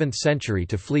the 7th century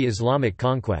to flee Islamic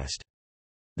conquest.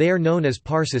 They are known as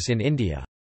Parsis in India.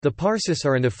 The Parsis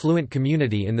are an affluent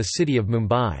community in the city of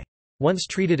Mumbai. Once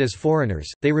treated as foreigners,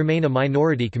 they remain a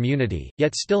minority community,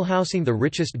 yet still housing the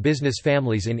richest business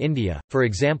families in India. For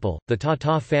example, the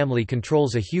Tata family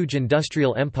controls a huge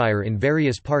industrial empire in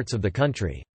various parts of the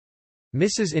country.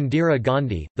 Mrs. Indira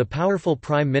Gandhi, the powerful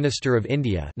Prime Minister of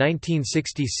India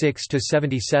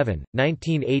 1966–77,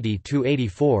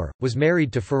 1980–84, was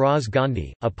married to Feroz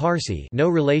Gandhi, a Parsi, no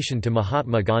relation to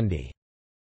Mahatma Gandhi.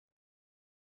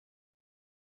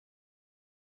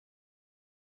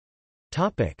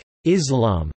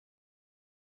 Islam.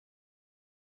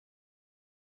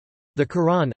 The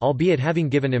Quran, albeit having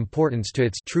given importance to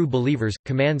its true believers,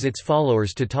 commands its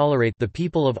followers to tolerate the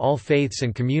people of all faiths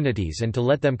and communities and to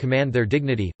let them command their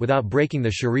dignity, without breaking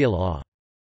the Sharia law.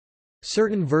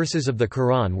 Certain verses of the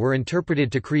Quran were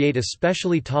interpreted to create a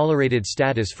specially tolerated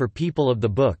status for people of the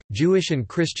Book. Jewish and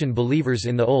Christian believers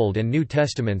in the Old and New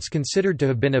Testaments considered to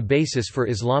have been a basis for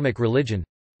Islamic religion.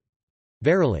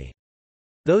 Verily,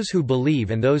 those who believe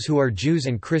and those who are Jews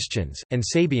and Christians, and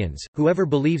Sabians, whoever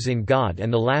believes in God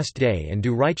and the Last Day and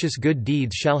do righteous good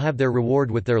deeds shall have their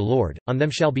reward with their Lord, on them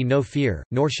shall be no fear,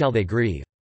 nor shall they grieve.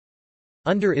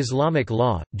 Under Islamic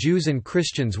law, Jews and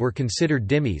Christians were considered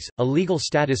dhimmis, a legal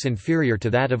status inferior to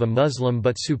that of a Muslim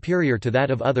but superior to that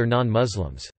of other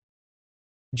non-Muslims.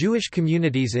 Jewish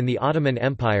communities in the Ottoman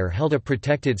Empire held a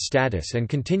protected status and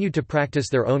continued to practice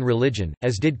their own religion,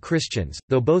 as did Christians,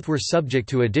 though both were subject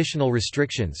to additional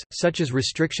restrictions, such as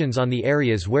restrictions on the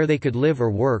areas where they could live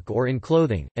or work or in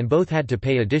clothing, and both had to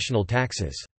pay additional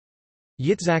taxes.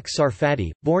 Yitzhak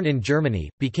Sarfati, born in Germany,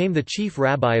 became the chief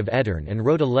rabbi of Edirne and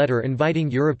wrote a letter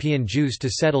inviting European Jews to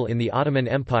settle in the Ottoman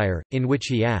Empire, in which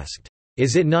he asked,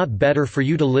 "Is it not better for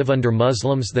you to live under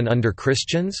Muslims than under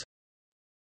Christians?"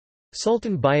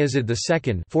 Sultan Bayezid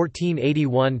II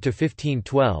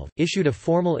 (1481–1512) issued a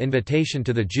formal invitation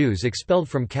to the Jews expelled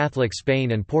from Catholic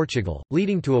Spain and Portugal,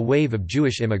 leading to a wave of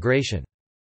Jewish immigration.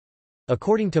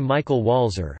 According to Michael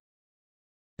Walzer,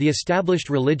 the established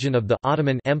religion of the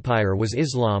Ottoman Empire was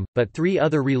Islam, but three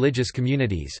other religious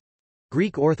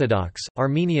communities—Greek Orthodox,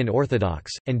 Armenian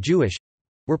Orthodox, and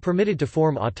Jewish—were permitted to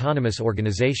form autonomous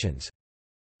organizations.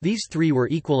 These three were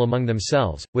equal among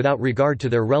themselves, without regard to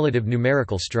their relative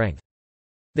numerical strength.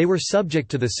 They were subject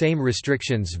to the same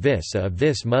restrictions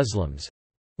vis-a-vis Muslims,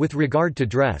 with regard to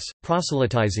dress,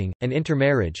 proselytizing, and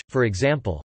intermarriage, for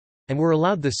example, and were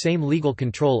allowed the same legal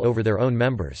control over their own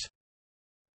members.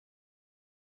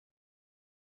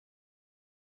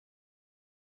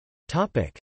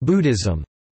 Buddhism.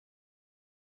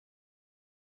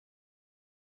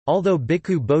 Although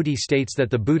Bhikkhu Bodhi states that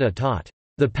the Buddha taught,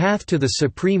 "The path to the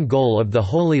supreme goal of the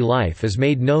holy life is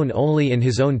made known only in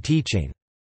his own teaching."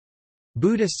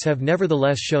 Buddhists have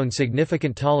nevertheless shown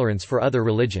significant tolerance for other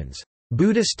religions.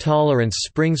 Buddhist tolerance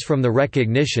springs from the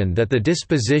recognition that the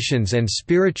dispositions and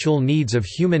spiritual needs of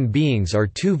human beings are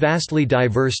too vastly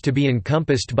diverse to be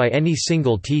encompassed by any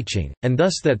single teaching, and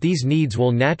thus that these needs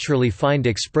will naturally find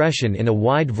expression in a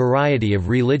wide variety of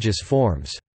religious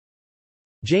forms.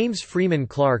 James Freeman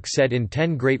Clarke said in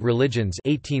 10 Great Religions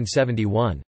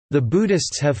 1871, "The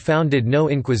Buddhists have founded no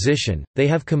inquisition, they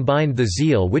have combined the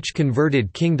zeal which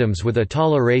converted kingdoms with a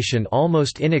toleration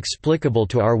almost inexplicable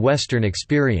to our Western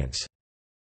experience."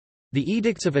 The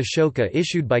Edicts of Ashoka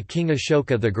issued by King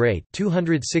Ashoka the Great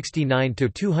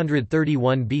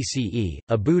 269–231 BCE,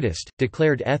 a Buddhist,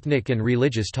 declared ethnic and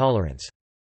religious tolerance.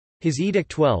 His Edict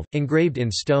 12, engraved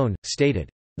in stone, stated,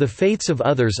 "The faiths of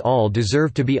others all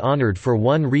deserve to be honored for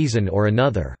one reason or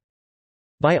another.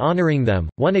 By honoring them,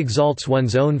 one exalts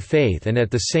one's own faith and at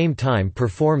the same time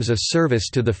performs a service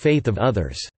to the faith of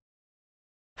others."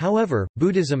 However,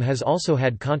 Buddhism has also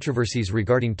had controversies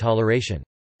regarding toleration.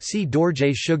 See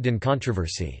Dorje Shugden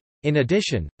controversy. In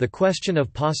addition, the question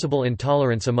of possible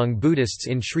intolerance among Buddhists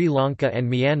in Sri Lanka and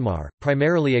Myanmar,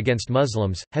 primarily against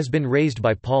Muslims, has been raised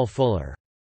by Paul Fuller.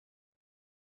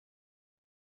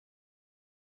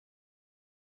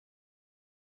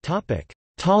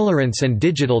 Tolerance and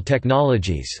digital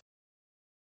technologies.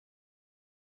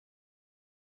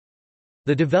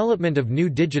 The development of new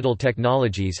digital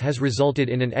technologies has resulted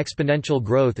in an exponential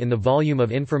growth in the volume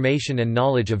of information and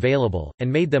knowledge available,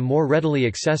 and made them more readily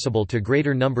accessible to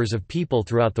greater numbers of people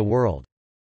throughout the world.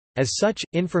 As such,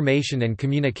 information and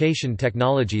communication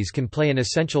technologies can play an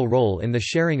essential role in the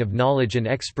sharing of knowledge and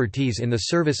expertise in the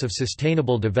service of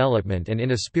sustainable development and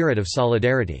in a spirit of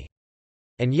solidarity.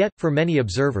 And yet, for many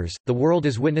observers, the world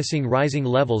is witnessing rising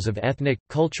levels of ethnic,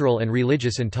 cultural and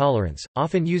religious intolerance,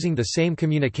 often using the same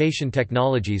communication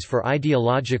technologies for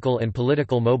ideological and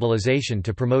political mobilization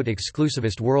to promote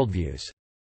exclusivist worldviews.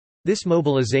 This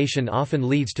mobilization often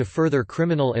leads to further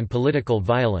criminal and political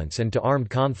violence and to armed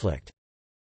conflict.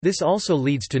 This also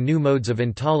leads to new modes of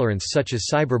intolerance such as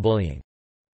cyberbullying.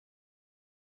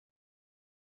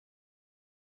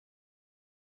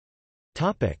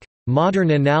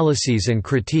 Modern analyses and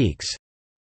critiques.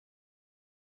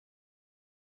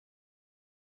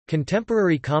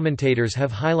 Contemporary commentators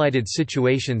have highlighted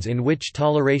situations in which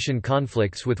toleration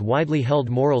conflicts with widely held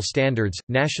moral standards,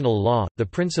 national law, the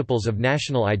principles of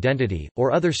national identity,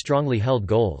 or other strongly held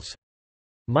goals.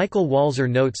 Michael Walzer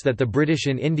notes that the British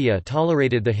in India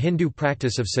tolerated the Hindu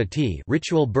practice of sati,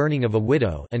 ritual burning of a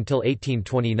widow, until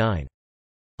 1829.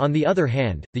 On the other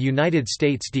hand, the United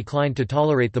States declined to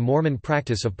tolerate the Mormon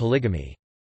practice of polygamy.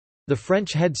 The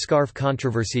French headscarf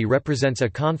controversy represents a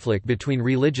conflict between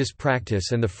religious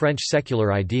practice and the French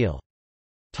secular ideal.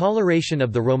 Toleration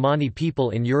of the Romani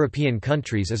people in European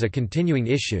countries is a continuing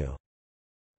issue.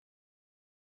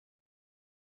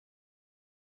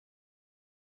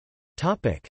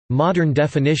 Modern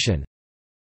definition.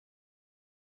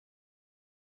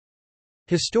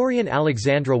 Historian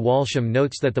Alexandra Walsham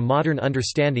notes that the modern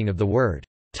understanding of the word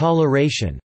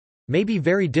toleration may be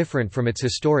very different from its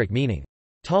historic meaning.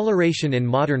 Toleration in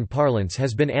modern parlance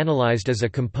has been analyzed as a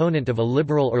component of a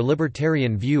liberal or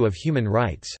libertarian view of human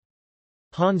rights.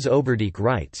 Hans Oberdijk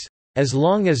writes, "As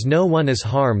long as no one is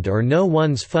harmed or no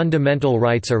one's fundamental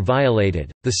rights are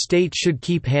violated, the state should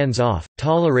keep hands off,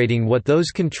 tolerating what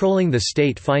those controlling the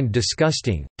state find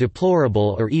disgusting,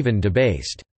 deplorable or even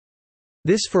debased.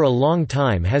 This for a long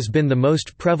time has been the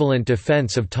most prevalent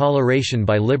defense of toleration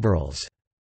by liberals.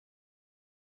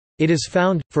 It is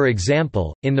found, for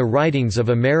example, in the writings of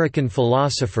American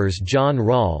philosophers John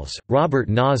Rawls, Robert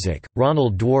Nozick,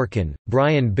 Ronald Dworkin,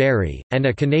 Brian Barry, and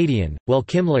a Canadian,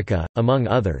 Welkimlicka, among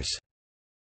others."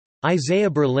 Isaiah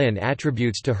Berlin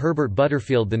attributes to Herbert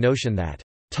Butterfield the notion that,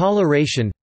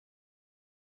 "toleration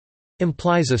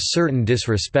implies a certain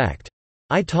disrespect.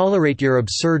 I tolerate your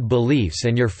absurd beliefs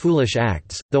and your foolish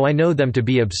acts, though I know them to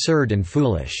be absurd and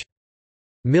foolish.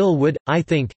 Mill would, I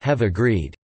think, have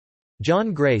agreed."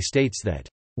 John Gray states that,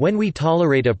 "When we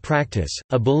tolerate a practice,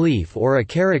 a belief or a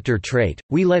character trait,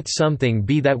 we let something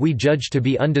be that we judge to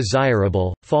be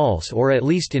undesirable, false or at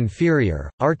least inferior.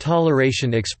 Our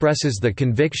toleration expresses the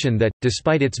conviction that,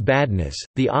 despite its badness,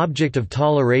 the object of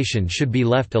toleration should be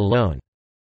left alone."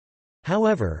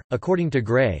 However, according to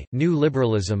Gray, new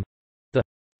liberalism, the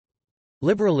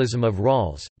liberalism of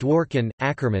Rawls, Dworkin,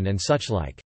 Ackerman and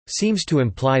suchlike, seems to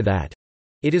imply that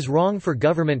it is wrong for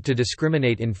government to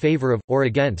discriminate in favor of, or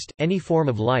against, any form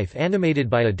of life animated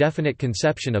by a definite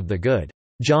conception of the good.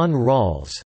 John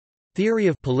Rawls' theory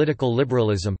of political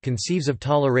liberalism conceives of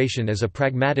toleration as a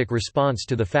pragmatic response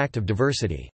to the fact of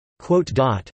diversity.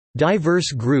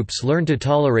 "Diverse groups learn to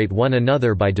tolerate one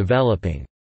another by developing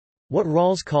what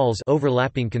Rawls calls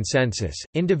overlapping consensus.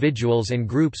 Individuals and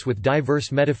groups with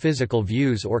diverse metaphysical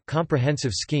views or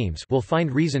comprehensive schemes will find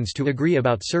reasons to agree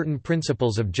about certain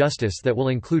principles of justice that will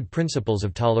include principles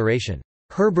of toleration."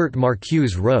 Herbert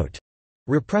Marcuse wrote,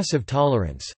 "Repressive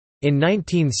Tolerance" in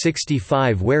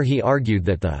 1965, where he argued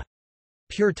that the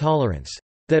pure tolerance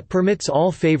that permits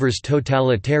all favors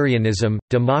totalitarianism,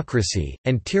 democracy,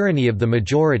 and tyranny of the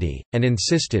majority, and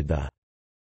insisted the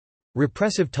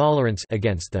repressive tolerance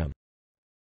against them.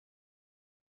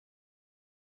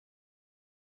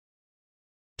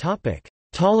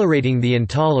 Tolerating the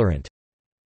intolerant.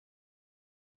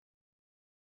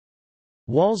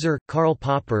 Walzer, Karl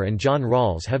Popper and John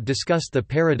Rawls have discussed the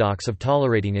paradox of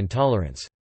tolerating intolerance.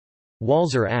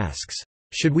 Walzer asks,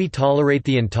 "Should we tolerate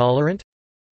the intolerant?"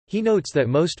 He notes that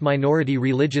most minority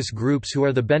religious groups who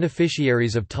are the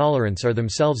beneficiaries of tolerance are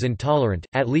themselves intolerant,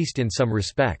 at least in some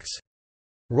respects.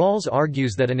 Rawls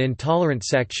argues that an intolerant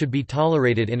sect should be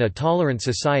tolerated in a tolerant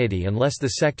society unless the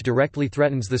sect directly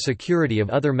threatens the security of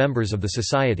other members of the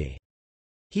society.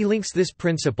 He links this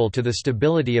principle to the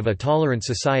stability of a tolerant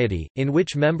society, in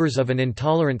which members of an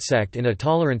intolerant sect in a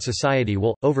tolerant society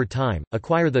will, over time,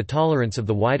 acquire the tolerance of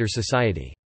the wider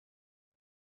society.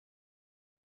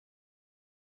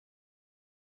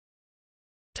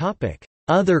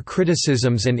 Other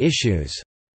criticisms and issues.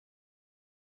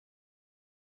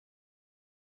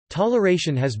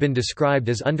 Toleration has been described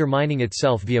as undermining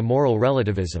itself via moral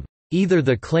relativism. Either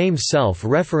the claim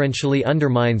self-referentially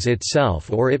undermines itself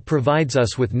or it provides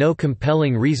us with no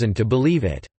compelling reason to believe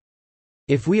it.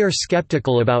 If we are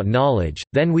skeptical about knowledge,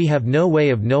 then we have no way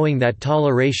of knowing that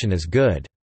toleration is good."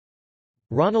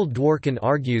 Ronald Dworkin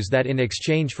argues that in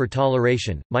exchange for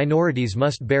toleration, minorities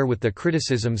must bear with the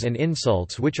criticisms and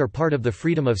insults which are part of the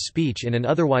freedom of speech in an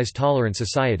otherwise tolerant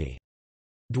society.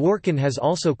 Dworkin has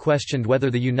also questioned whether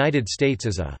the United States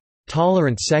is a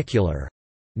 «tolerant secular»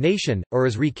 nation, or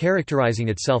is recharacterizing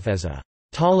itself as a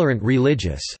 «tolerant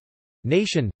religious»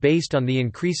 nation, based on the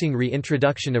increasing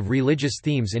reintroduction of religious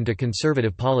themes into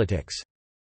conservative politics.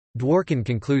 Dworkin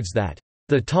concludes that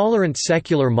the tolerant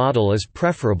secular model is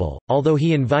preferable, although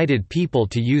he invited people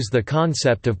to use the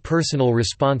concept of personal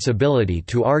responsibility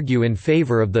to argue in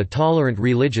favor of the tolerant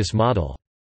religious model.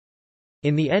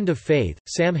 In The End of Faith,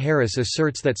 Sam Harris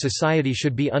asserts that society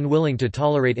should be unwilling to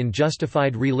tolerate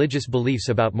unjustified religious beliefs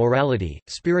about morality,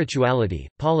 spirituality,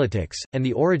 politics, and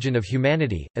the origin of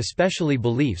humanity, especially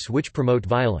beliefs which promote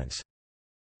violence.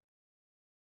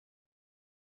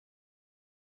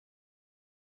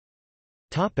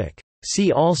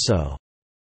 See also: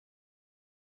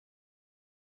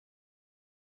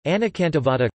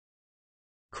 Anekantavada,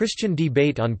 Christian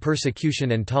debate on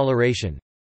persecution and toleration,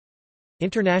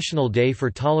 International Day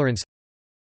for Tolerance,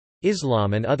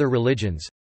 Islam and other religions,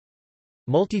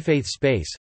 Multifaith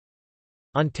space,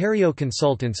 Ontario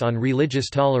Consultants on Religious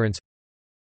Tolerance,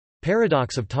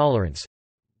 Paradox of Tolerance,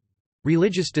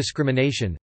 Religious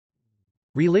discrimination,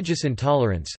 Religious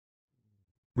intolerance,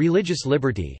 Religious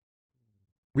liberty,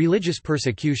 Religious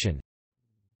persecution,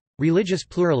 Religious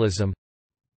pluralism,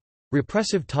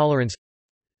 Repressive tolerance,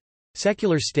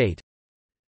 Secular state,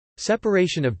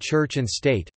 Separation of church and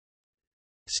state,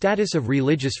 Status of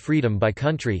religious freedom by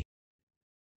country,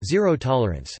 Zero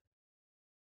tolerance.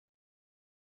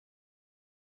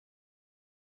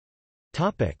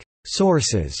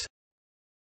 Sources.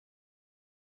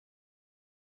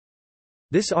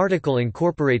 This article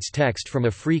incorporates text from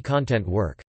a free content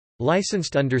work.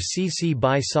 Licensed under CC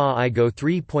by SA IGO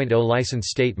 3.0 License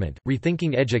Statement,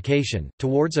 Rethinking Education,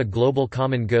 Towards a Global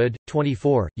Common Good,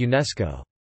 24, UNESCO.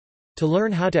 To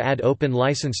learn how to add open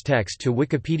license text to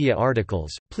Wikipedia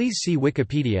articles, please see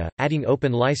Wikipedia, Adding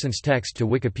Open License Text to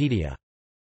Wikipedia.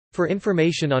 For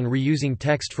information on reusing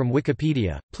text from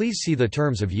Wikipedia, please see the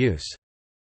Terms of Use.